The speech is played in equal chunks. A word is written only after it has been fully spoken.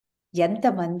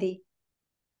ఎంతమంది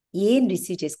ఏం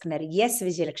రిసీవ్ చేసుకున్నారు? ఎస్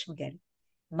విజయలక్ష్మి గారు,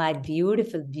 my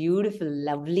beautiful beautiful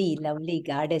lovely lovely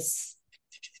goddess.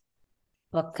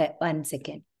 1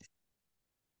 second.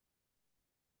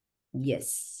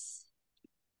 Yes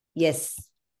yes,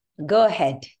 go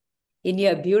ahead in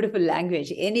your beautiful language.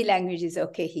 Any language is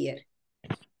okay here.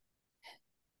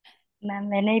 Ma'am,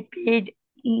 when I paid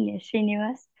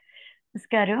Srinivas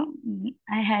Garu,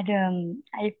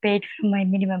 I paid from my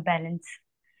minimum balance.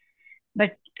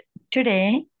 But today,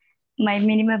 my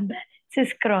minimum balance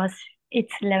is crossed.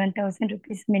 It's 11,000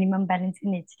 rupees minimum balance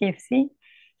in HDFC.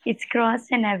 It's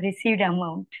crossed and I've received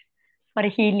amount for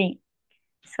healing.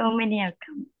 So many have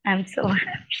come. I'm so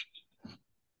happy.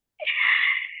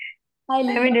 I'm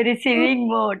in a receiving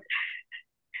mode.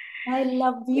 I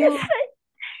love you. Yes.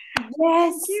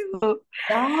 Thank you.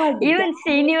 God, Even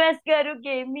Srinivas Garu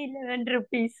gave me 11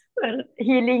 rupees for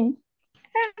healing.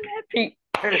 I'm happy.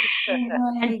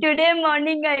 And today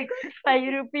morning I got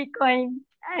 5 rupee coin.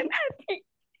 I'm happy.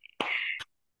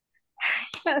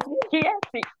 I'm very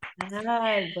happy.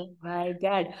 My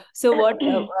God. So what?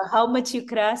 How much you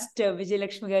crossed,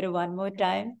 Vijayalakshmi garu? One more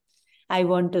time. I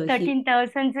want to hear.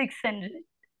 13,600.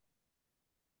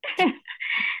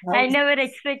 I never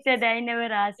expected. I never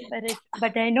asked for it,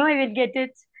 but I know I will get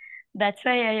it. That's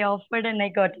why I offered and I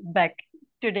got it back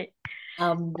today.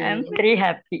 I'm very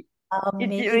happy.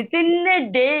 It's within a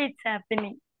day it's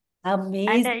happening.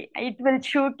 Amazing. And it will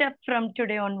shoot up from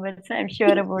today onwards. I'm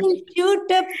sure about it. Shoot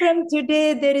up from today.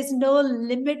 There is no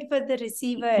limit for the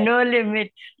receiver. No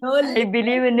limit. No I limit.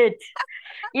 believe in it.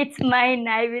 It's mine.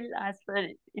 I will ask for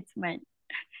it. It's mine.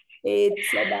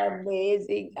 It's an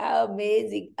amazing.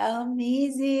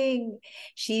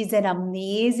 She's an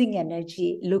amazing energy.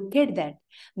 Look at that.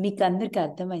 మీకు అందరికి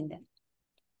అర్థమైందా?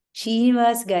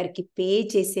 శ్రీనివాస్ గారికి pay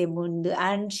చేసే ముందు,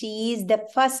 and she is the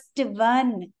first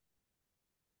one.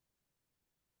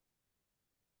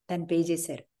 తను pay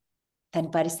చేశారు. తన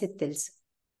పరిస్థితి తెలుసు.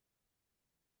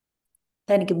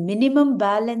 తనకి మినిమం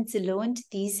బ్యాలెన్స్ లోంచి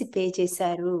తీసి పే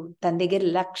చేశారు. తన దగ్గర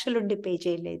లక్షలుండి పే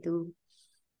చేయలేదు.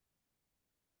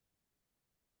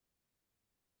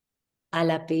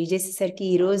 అలా పే చేసేసరికి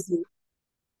ఈరోజు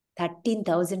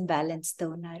 13,000 బ్యాలెన్స్తో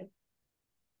ఉన్నారు.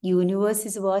 Universe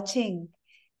is watching.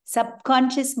 Sub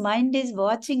conscious mind is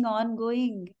watching on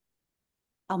going.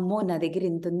 అమ్మో, నా దగ్గర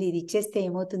ఇంత ఉంది, ఇది ఇచ్చేస్తే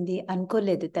ఏమవుతుంది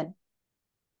అనుకోలేదు తను.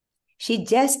 షీ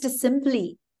జస్ట్ సింప్లీ,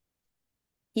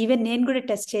 ఈవెన్ నేను కూడా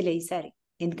టెస్ట్ చేయలే ఈసారి,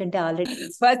 ఎందుకంటే ఆల్రెడీ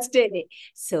ఫస్ట్ డే.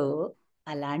 సో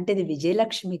అలాంటిది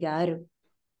విజయలక్ష్మి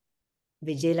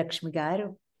గారు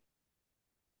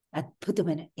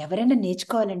అద్భుతమైన. ఎవరైనా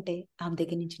నేర్చుకోవాలంటే ఆమె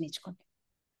దగ్గర నుంచి నేర్చుకోండి,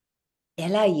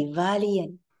 ఎలా ఇవ్వాలి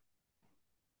అని.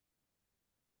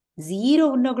 జీరో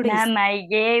ఉన్నా కూడా. Ma'am, I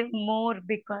gave more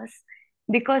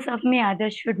because of me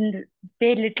others shouldn't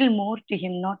pay little more to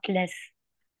him, not less.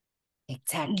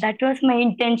 Exactly. That was my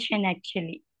intention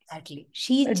actually. Exactly.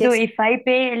 Though if I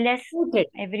pay less,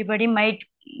 everybody might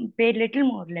pay little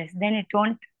more less, then it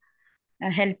won't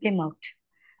help him out.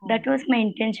 That was my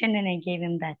intention and I gave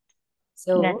him that.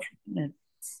 So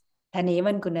తను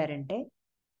ఏమనుకున్నారంటే,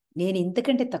 నేను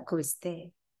ఇంతకంటే తక్కువ ఇస్తే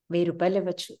 1000 రూపాయలు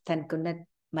ఇవ్వచ్చు తనకున్న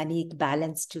money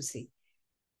balance చూసి.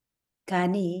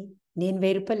 కానీ నేను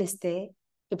 1000 రూపాయలు ఇస్తే,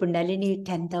 ఇప్పుడు నళిని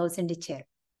 10,000 ఇచ్చారు.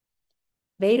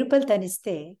 1000 రూపాయలు తను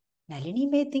ఇస్తే Nalini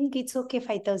may think it's okay,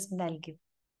 5,000 I'll give.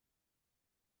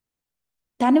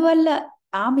 తన వల్ల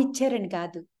ఆమె ఇచ్చారని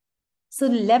కాదు. సో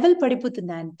లెవెల్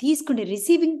పడిపోతుంది, ఆయన తీసుకునే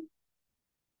రిసీవింగ్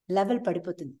లెవెల్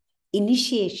పడిపోతుంది.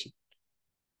 ఇనిషియేషన్.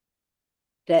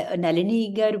 నళిని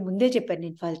గారు ముందే చెప్పారు,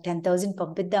 నేను 10,000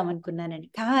 పంపిద్దాం అనుకున్నానని.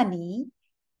 కానీ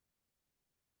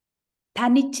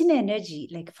తనిచ్చిన ఎనర్జీ,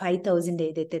 లైక్ 5,000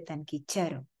 ఏదైతే తనకి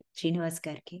ఇచ్చారో శ్రీనివాస్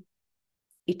గారికి,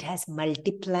 it has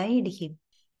multiplied him.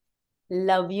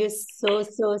 Love you so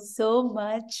so so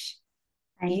much.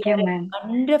 Thank you, ma'am.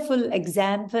 Wonderful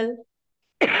example.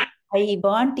 I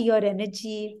want your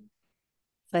energy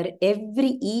for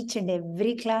each and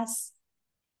every class.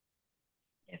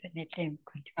 Definitely I'm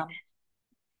going to.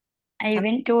 I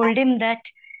even told him that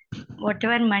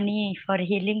whatever money for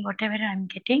healing, whatever I'm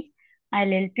getting,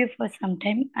 I'll help you for some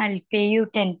time. I'll pay you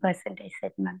 10%, I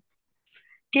said, ma'am.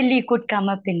 Till he could come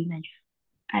up in life.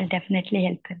 I'll definitely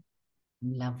help him.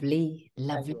 Lovely.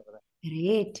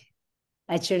 Great.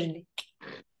 చూడండి,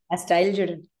 ఆ style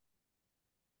చూడండి.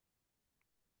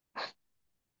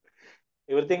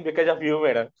 Everything because of you,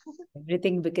 madam.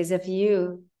 Everything because of you.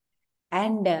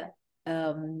 And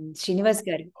Srinivas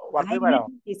గారు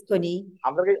తీసుకొని,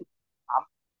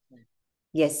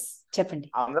 yes చెప్పండి.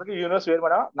 అందరికి universe వేరు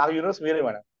madam, నాకు universe వేరే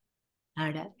మేడం.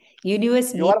 ఆడ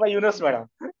universe universe madam.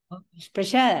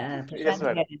 Prashanth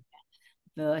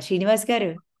Srinivas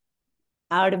గారు,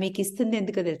 ఆవిడ మీకు ఇస్తుంది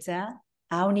ఎందుకో తెలుసా?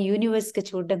 ఆవిడ యూనివర్స్ గా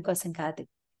చూడడం కోసం కాదు,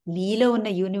 మీలో ఉన్న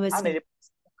యూనివర్స్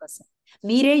కోసం.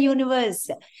 మీరే యూనివర్స్.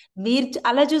 మీరు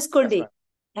అలా చూసుకోండి,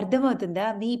 అర్థమవుతుందా?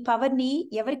 మీ పవర్ ని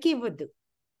ఎవరికి ఇవ్వద్దు.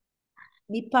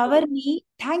 మీ పవర్ ని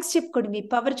థ్యాంక్స్ చెప్పుకోండి, మీ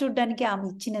పవర్ చూడడానికి ఆమె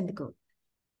ఇచ్చినందుకు.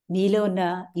 మీలో ఉన్న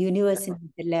యూనివర్స్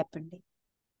లేపండి.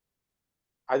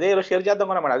 అదే ఈరోజు షేర్ చేద్దాం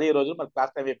మేడం. అదే ఈ రోజు మన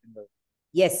క్లాస్ టైం అయిపోయింది.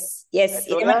 ఎస్ ఎస్,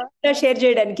 ఏమైనా షేర్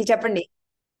చేయడానికి చెప్పండి.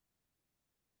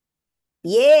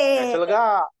 ఏ యాక్చువల్ గా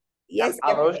Yes, ఆ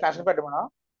రోజు టెన్షన్ పెట్టాను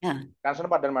మేడం. టెన్షన్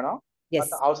పడ్డాను మేడం. yes.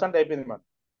 హౌస్ అంటే అయిపోయింది మేడం.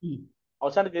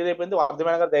 హౌస్ అంటే క్లియర్ అయిపోయింది. వర్ధ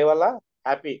మేడం గారు దయ వల్ల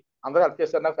హ్యాపీ. అందరూ హెల్ప్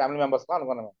చేస్తారు నాకు, ఫ్యామిలీ మెంబర్స్ తో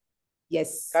అనుకున్నాను మేడం.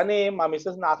 Yes. కానీ మా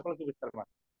మిస్సెస్ ని హాస్పిటల్ చూపించారు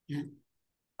మేడం.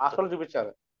 హాస్పిటల్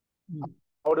చూపించారు.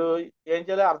 అప్పుడు ఏం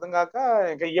చేయాలో అర్థం కాక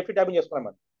ఇంకా ఈఎఫ్టీ ట్యాపింగ్ చేసుకున్నాం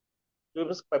మేడం.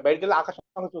 చూపిస్తే బయటికి వెళ్ళి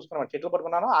ఆకాశంగా చూసుకున్నాం. చెట్లు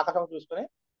పట్టుకున్నాను, ఆకాశంగా చూసుకుని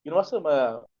యూనివర్స్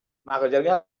నాకు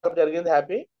జరిగింది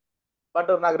హ్యాపీ,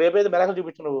 బట్ నాకు రేపేది మెరాకల్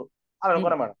చూపించు నువ్వు అని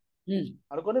అనుకున్నా మేడం.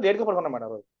 అనుకుని లేట్గా పడుకున్నాం మేడం.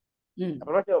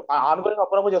 రోజు ఆనుకొని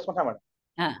అప్పుడప్పుడు చేసుకుంటాం మేడం.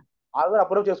 ఆనుకొని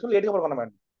అప్పుడప్పుడు చేసుకుని లేట్గా పడుకున్నాం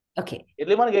మేడం.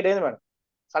 ఎర్లీ మార్నింగ్ 8 అయింది మేడం.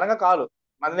 సడన్ గా కాలు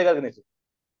మంది దగ్గర నుంచి,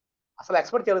 అసలు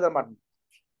ఎక్స్పెక్ట్ చేయలేదు అనమాట.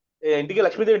 ఇంటికి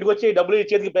లక్ష్మీదేవి ఇంటికి వచ్చి డబ్బులు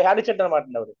చేతికి హ్యాండ్ ఇచ్చేట్టు అనమాట.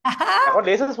 ఆవిడ అకౌంట్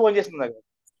లేసేసి ఫోన్ చేస్తుంది నాకు.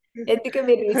 ఎందుకు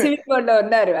మీరు రిసీవింగ్ మోడ్ లో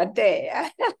ఉన్నారు అంతే.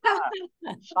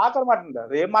 షాక్ అనమాట.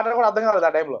 ఏం మాట్లాడ కూడా అర్థం కాలేదు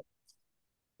ఆ టైంలో.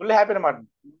 ఫుల్ హ్యాపీ అనమాట.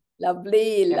 లవ్లీ.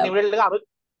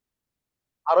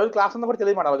 ఆ రోజు క్లాస్ ఉందో కూడా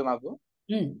తెలియదు మేడం. అది నాకు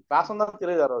క్లాస్ ఉందని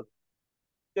తెలియదు. ఆ రోజు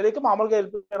తెలియక మామూలుగా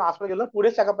వెళ్ళిపోయాను. హాస్పిటల్కి వెళ్ళి 2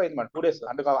 days చెకప్ అయింది మేడం. 2 days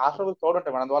అంటే హాస్పిటల్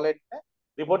చూడంటాయి మేడం. అందువల్ల ఏంటంటే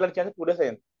రిపోర్ట్లు వచ్చి 2 days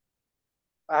అయింది.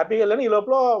 హ్యాపీగా వెళ్ళాను. ఈ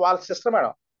లోపల వాళ్ళ సిస్టర్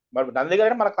మేడం, మరి నన్ను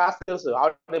దగ్గర మన క్లాస్ తెలుసు,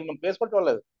 ఆవిడ ప్లేస్ కూడా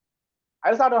చూడలేదు.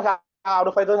 అయితే ఆవిడ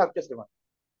 5,000 హెల్ప్ చేస్తుంది మేడం.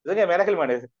 నిజంగా మెరకల్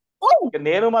మేడం.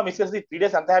 నేను మా మిస్సెస్ 3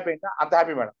 days అంత హ్యాపీ అయిందా, అంత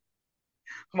హ్యాపీ మేడం.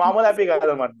 మామూలు హ్యాపీ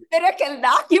కాదు అనమాట.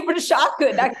 నాకు ఇప్పుడు షాక్.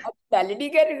 నాకు నళిని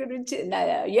గారి గురించి.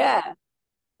 Yeah,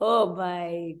 oh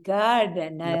my God.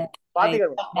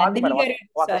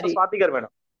 Swathi గారు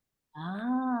మేడం.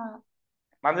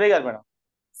 మందిరే గారు మేడం.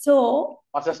 సో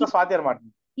మా సిస్టర్ స్వాతి అనమాట.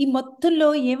 ఈ మొత్తంలో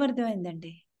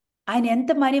ఏమర్థమైందండి? ఆయన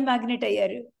ఎంత మనీ మ్యాగ్నెట్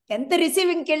అయ్యారు, ఎంత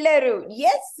రిసీవింగ్కి వెళ్ళారు.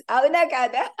 ఎస్, అవునా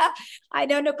కాదా? ఆయన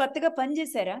ఏమైనా కొత్తగా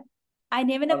పనిచేశారా? ఆయన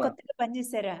ఏమైనా కొత్తగా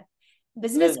పనిచేశారా?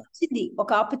 బిజినెస్ వచ్చింది,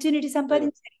 ఒక ఆపర్చునిటీ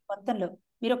సంపాదించారు. మొత్తంలో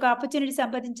మీరు ఒక ఆపర్చునిటీ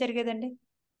సంపాదించారు కదండి.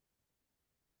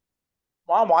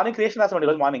 మార్నింగ్ క్రియేషన్ రాసామండి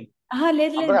ఈరోజు మార్నింగ్.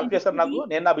 లేదు హెల్ప్ చేస్తారు నాకు.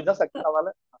 నేను నా బిజినెస్ సక్సెస్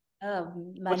అవ్వాలి.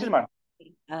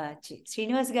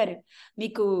 శ్రీనివాస్ గారు,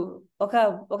 మీకు ఒక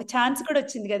ఒక ఛాన్స్ కూడా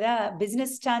వచ్చింది కదా,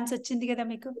 బిజినెస్ ఛాన్స్ వచ్చింది కదా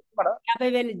మీకు.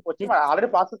 50,000 ఆల్రెడీ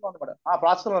ప్రాసెస్ ఉంది మేడం.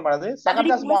 ప్రాసెస్ ఉంది మేడం. అది సెకండ్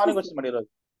క్లాస్ మార్నింగ్ వచ్చింది మేడం ఈరోజు.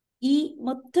 ఈ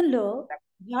మొత్తంలో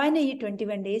జాయిన్ అయ్యి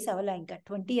 21 days అవలా, ఇంకా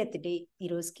 20th day ఈ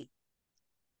రోజుకి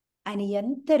ఆయన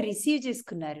ఎంత రిసీవ్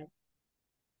చేసుకున్నారు,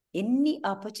 ఎన్ని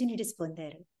ఆపర్చునిటీస్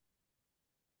పొందారు?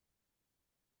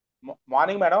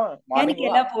 మార్నింగ్ మేడం, మార్నింగ్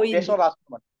ఎలా పోయింది?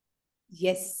 రాసుకున్నాం.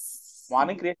 ఎస్,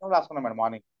 మార్నింగ్ క్రియేషన్ రాసుకున్నాం మేడం.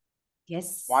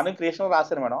 మార్నింగ్ క్రియేషన్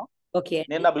రాశాను మేడం. ఓకే,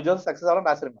 నేను నా బిజినెస్ సక్సెస్ అవ్వాలని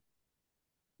రాశాను మేడం.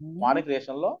 మార్నింగ్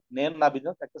క్రియేషన్ లో నేను నా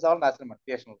బిజినెస్ సక్సెస్ అవ్వాలని రాశాను మేడం.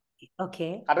 క్రియేషన్ లో ఓకే.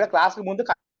 కరెక్ట్గా క్లాస్ కి ముందు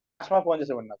కస్టమర్ ఫోన్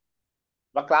చేసేవాడు నాకు.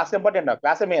 మా క్లాస్ ఇంపార్టెంట్,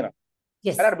 క్లాసే మెయిన్.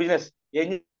 కానీ బిజినెస్ ఏం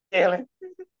చేయాలి,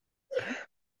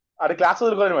 అది క్లాస్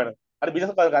వదులుకోలేదు మేడం. అది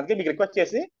బిజినెస్ అందుకే మీకు రిక్వెస్ట్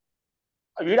చేసి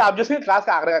వీడియో ఆఫ్ చేసి క్లాస్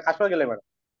అక్కడ కస్టమర్కి వెళ్ళాను మేడం.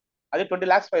 అది 20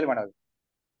 lakhs ఫైల్ మేడం. అది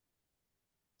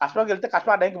కస్టమర్కి వెళ్తే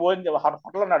కస్టమర్ టైంకి భోజనం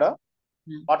హోటల్ ఉన్నాడు.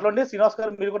 హోటల్ ఉండి శ్రీనివాస్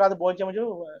గారు మీరు కూడా అది భోజనం చేయమని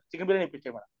చికెన్ బిర్యానీ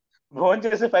ఇప్పించాయి మేడం. భోజనం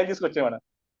చేసి ఫైల్ తీసుకొచ్చాయి మేడం.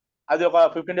 అది ఒక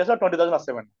 15 days లో 20,000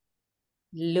 వస్తాయి మేడం.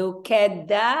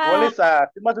 ఓన్లీ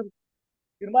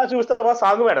సినిమా చూస్తే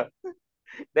song madam.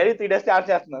 Daily 3 days dance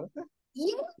చేస్తున్నాను.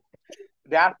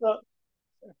 డాన్స్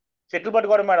చెట్లు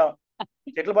పట్టుకోవడం మేడం,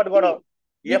 చెట్లు పట్టుకోవడం,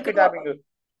 ఈఎఫ్టీ ట్యాపింగ్.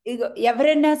 ఇగో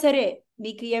ఎవరైనా సరే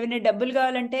మీకు ఏమైనా డబ్బులు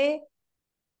కావాలంటే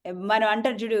మనం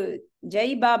అంటారు చూడు, జై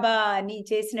బాబా అని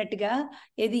చేసినట్టుగా,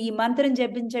 ఏది ఈ మంత్రం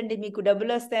జపించండి మీకు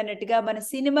డబ్బులు వస్తాయి అన్నట్టుగా, మన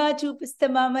సినిమా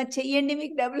చూపిస్తామా చెయ్యండి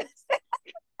మీకు డబ్బులు వస్తాయి.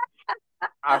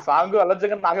 ఆ సాంగ్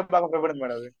అలర్జంగా నాకే బాగా ఉపయోగపడింది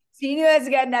మేడం. శ్రీనివాస్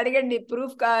గారిని అడగండి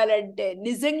ప్రూఫ్ కావాలంటే.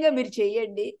 నిజంగా మీరు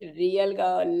చెయ్యండి. రియల్ గా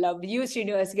లవ్ యూ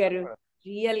శ్రీనివాస్ గారు,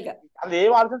 రియల్ గా. అది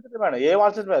ఏం ఆలోచించలేదు మేడం, ఏం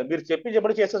ఆలోచించలేదు మేడం. మీరు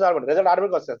చెప్పి చేస్తే చాలు మేడం, రిజల్ట్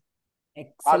ఆటోమేటిక్ వస్తుంది.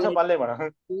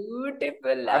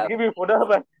 బ్యూటిఫుల్.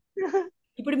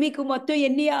 ఇప్పుడు మీకు మొత్తం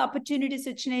ఎన్ని ఆపర్చునిటీస్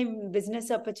వచ్చినాయి, బిజినెస్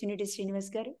ఆపర్చునిటీస్ శ్రీనివాస్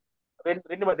గారు?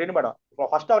 రెండు మేడం.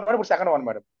 ఫస్ట్ వన్ మేడం, ఇప్పుడు సెకండ్ వన్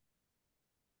మేడం.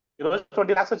 ఈరోజు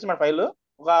 20 lakhs వచ్చింది మేడం ఫైల్.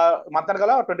 ఒక మంత్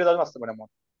అనగల 20,000 వస్తుంది మేడం.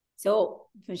 సో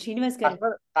శ్రీనివాస్ గారు,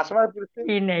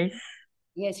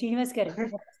 శ్రీనివాస్ గారు,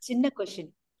 చిన్న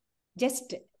క్వశ్చన్,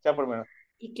 జస్ట్ చెప్పండి మేడం.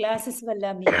 ఈ క్లాసెస్ వల్ల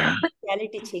మీ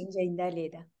క్వాలిటీ చేంజ్ అయిందా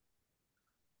లేదా?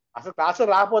 అసలు క్లాస్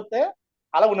రాకపోతే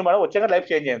అలా ఉంది మేడం. వచ్చాక లైఫ్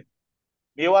చేంజ్ అయింది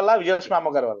మీ వల్ల. విజయలక్ష్మి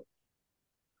అమ్మగారు వల్ల.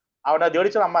 ఆవిడ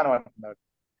దేవుడిచ్చిన అమ్మ అనమాట.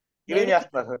 మీరేం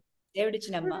చేస్తున్నారు?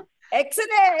 దేవుడిచ్చినమ్మ.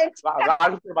 ఎక్సలెంట్.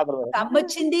 అమ్మ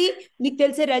వచ్చింది. మీకు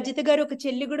తెలిసే రజిత గారు ఒక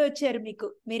చెల్లి కూడా వచ్చారు మీకు.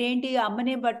 మీరేంటి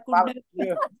అమ్మనే పట్టుకుంటున్నారు?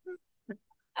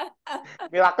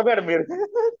 మీరు అక్క మేడం మీరు.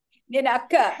 నేను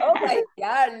అక్క. Oh my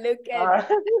God, look at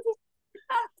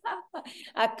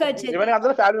అక్క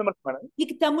అందరూ ఫ్యామిలీ మెంబర్స్ మేడం.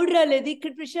 నీకు తమ్ముడు రాలేదు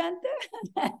ఇక్కడ ప్రశాంత్?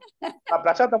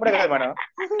 ప్రశాంత్ తమ్ముడే కదా మేడం.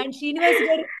 అండ్ శ్రీనివాస్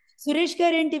గారు, సురేష్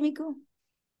గారు ఏంటి మీకు?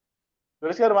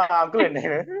 సురేష్ గారు మా అంకుల్ అండి,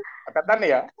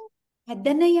 పెద్దన్నయ్య.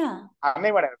 పెద్దన్నయ్య?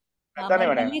 అన్నయ్య మేడం, పెద్దన్నయ్య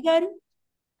మేడం. మల్లి గారు?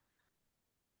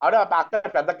 ఆవిడ అక్క,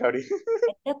 పెద్దక్క ఆవిడ.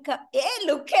 పెద్దక్క. ఏ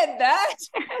లుక్ ఎట్ దట్.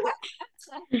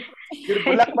 మీరు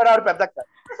బుల్లక్క మేడం, ఆవిడ పెద్దక్క.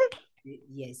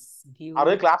 ఎస్, ఆ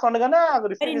రోజు క్లాస్ ఉండగానే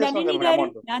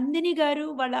నందిని గారు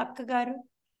వాళ్ళ అక్క గారు.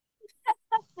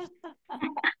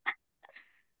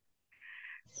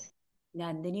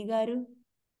 నందిని గారు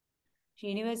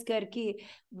శ్రీనివాస్ గారికి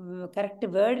కరెక్ట్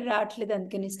వర్డ్ రావట్లేదు,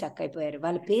 అందుకని స్టక్ అయిపోయారు.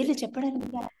 వాళ్ళ పేర్లు చెప్పడానికి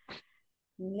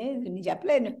లేదు, నేను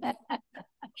చెప్పలేను.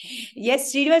 ఎస్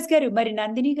శ్రీనివాస్ గారు. మరి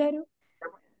నందిని గారు?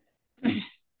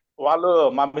 వాళ్ళు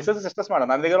మా మిస్సెస్ సిస్టర్స్ మేడం.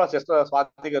 నందిని గారు సిస్టర్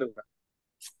స్వాతి గారు.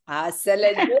 అసలు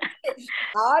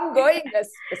ongoing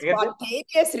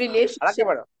spontaneous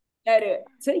relationship.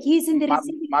 So he is in the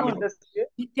receiving mode.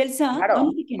 తెలుసా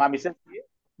మా మిస్సెస్ కి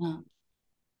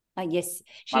ఎస్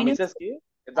మా మిస్సెస్ కి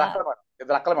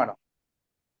ఇద్దరు అక్కలు మేడం.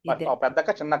 పెద్దక్క,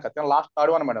 చిన్నక్క. Last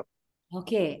third one madam.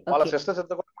 Okay. వాళ్ళ సిస్టర్స్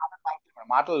ఇద్దరు కూడా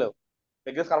మాటలు లేవు,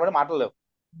 దగ్గర కనబడి మాటలు లేవు,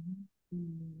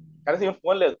 కనీసం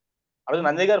ఫోన్ లేదు. అప్పుడు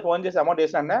నందిని గారు ఫోన్ చేసి అమౌంట్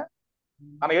వేసినా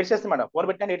ఆమె ఏడ్చేస్తుంది మేడం. ఫోన్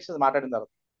పెట్టినా ఏడ్చేసి మాట్లాడిన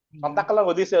తర్వాత సొంత అక్కలా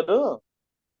వదిలేశారు,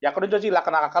 ఎక్కడి నుంచి వచ్చి ఇలా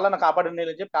నా అక్కలను కాపాడింది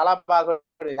అని చెప్పి చాలా బాగా,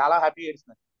 చాలా హ్యాపీ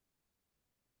ఏడ్చింది.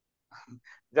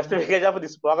 Just because of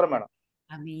this programme madam.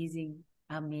 Amazing,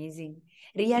 amazing.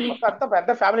 Really అంతా పెద్ద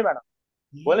ఫ్యామిలీ మేడం,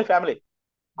 ఓన్లీ ఫ్యామిలీ,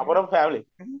 అప్పుడు ఫ్యామిలీ.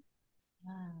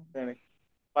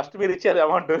 ఫస్ట్ మీరు ఇచ్చారు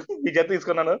అమౌంట్, మీ జత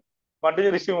తీసుకున్నాను. Continue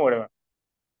receive madam.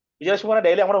 Vijayalakshmi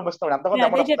daily amount పంపిస్తాం. ఎంత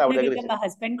మా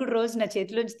హస్బెండ్ కూడా రోజు నా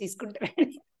చేతిలోంచి తీసుకుంటారు.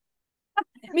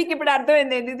 మీకు ఇప్పుడు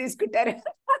అర్థమైంది ఎందుకు తీసుకుంటారు?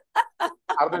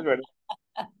 అర్థం మేడం.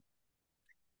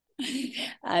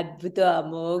 అద్భుతం,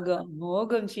 అమోఘం,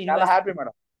 మోఘం. చాలా హ్యాపీ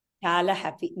మేడం, చాలా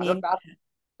హ్యాపీ.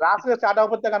 క్లాస్ స్టార్ట్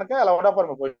అవ్వకపోతే కనుక అలా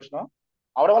ఉండకపోవడం పొజిషన్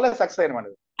అవడం వల్ల సక్సెస్ అయ్యింది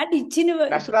మేడం. అంటే ఇచ్చిన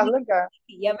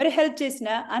ఎవరు హెల్ప్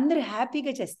చేసినా అందరూ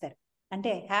హ్యాపీగా చేస్తారు.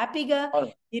 అంటే హ్యాపీగా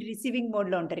మీరు రిసీవింగ్ మోడ్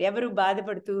లో ఉంటారు. ఎవరు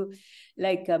బాధపడుతూ,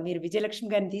 లైక్ మీరు విజయలక్ష్మి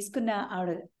గారిని తీసుకున్న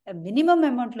ఆవిడ మినిమం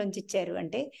అమౌంట్ లోంచి ఇచ్చారు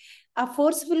అంటే, ఆ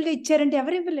ఫోర్స్ఫుల్ గా ఇచ్చారంటే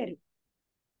ఎవరు ఇవ్వలేరు.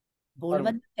 బోల్డ్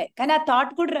మంది ఉంటాయి, కానీ ఆ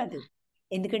థాట్ కూడా రాదు.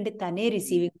 ఎందుకంటే తనే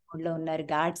రిసీవింగ్ మోడ్ లో ఉన్నారు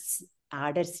గాడ్స్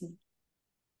ఆర్డర్స్ ని.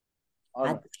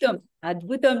 అద్భుతం,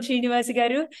 అద్భుతం శ్రీనివాస్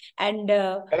గారు. అండ్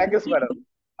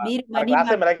మీరు మనీ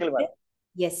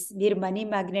మీరు మనీ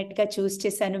మ్యాగ్నెట్ గా చూస్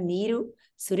చేశాను, మీరు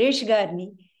సురేష్ గారిని.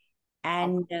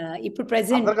 అండ్ ఇప్పుడు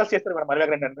ప్రెసెంట్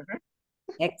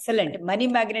ఎక్సలెంట్ మనీ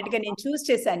మ్యాగ్నెట్ గా నేను చూస్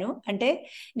చేశాను. అంటే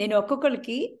నేను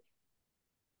ఒక్కొక్కరికి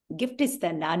గిఫ్ట్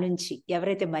ఇస్తాను నా నుంచి.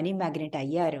 ఎవరైతే మనీ మ్యాగ్నెట్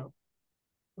అయ్యారో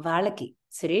వాళ్ళకి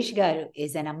సురేష్ గారు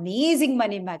is an amazing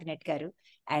money magnet గారు,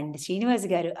 అండ్ శ్రీనివాస్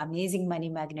గారు అమేజింగ్ మనీ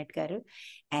మ్యాగ్నెట్ గారు.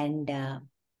 అండ్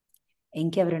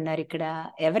ఇంకెవరున్నారు ఇక్కడ?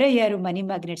 ఎవరయ్యారు మనీ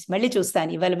మ్యాగ్నెట్స్? మళ్ళీ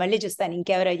చూస్తాను, ఇవాళ మళ్ళీ చూస్తాను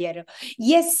ఇంకెవరు అయ్యారు.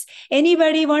 Yes,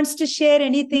 anybody wants to share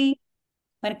anything?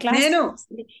 మన క్లాస్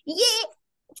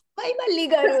మల్లి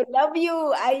గారు, లవ్ యూ.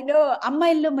 ఐ నో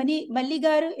అమ్మాయిల్లో మల్లి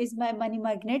గారు is my money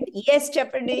magnet. Yes,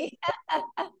 చెప్పండి.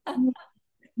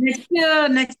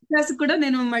 నెక్స్ట్ క్లాస్ కూడా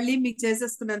నేను మళ్ళీ మీకు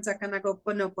చేసేసుకున్నాను చక్క. నాకు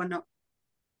ఒప్పనో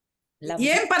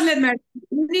ఏం పర్లేదు మేడం,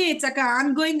 అన్ని చక్క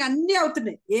ఆన్ గోయింగ్ అన్ని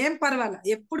అవుతున్నాయి, ఏం పర్వాలా.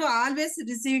 ఎప్పుడు ఆల్వేస్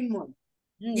రిసీవింగ్ మోడ్.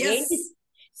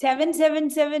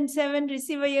 7777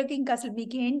 రిసీవ్ అయ్యాక ఇంకా అసలు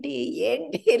మీకు ఏంటి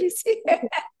రిసీవ్?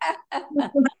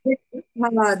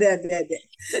 అదే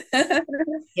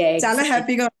చాలా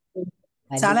హ్యాపీగా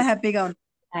ఉంది.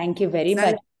 Thank you very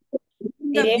much.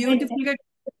 Beautiful గా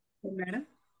మేడం.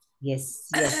 Yes,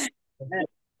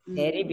 very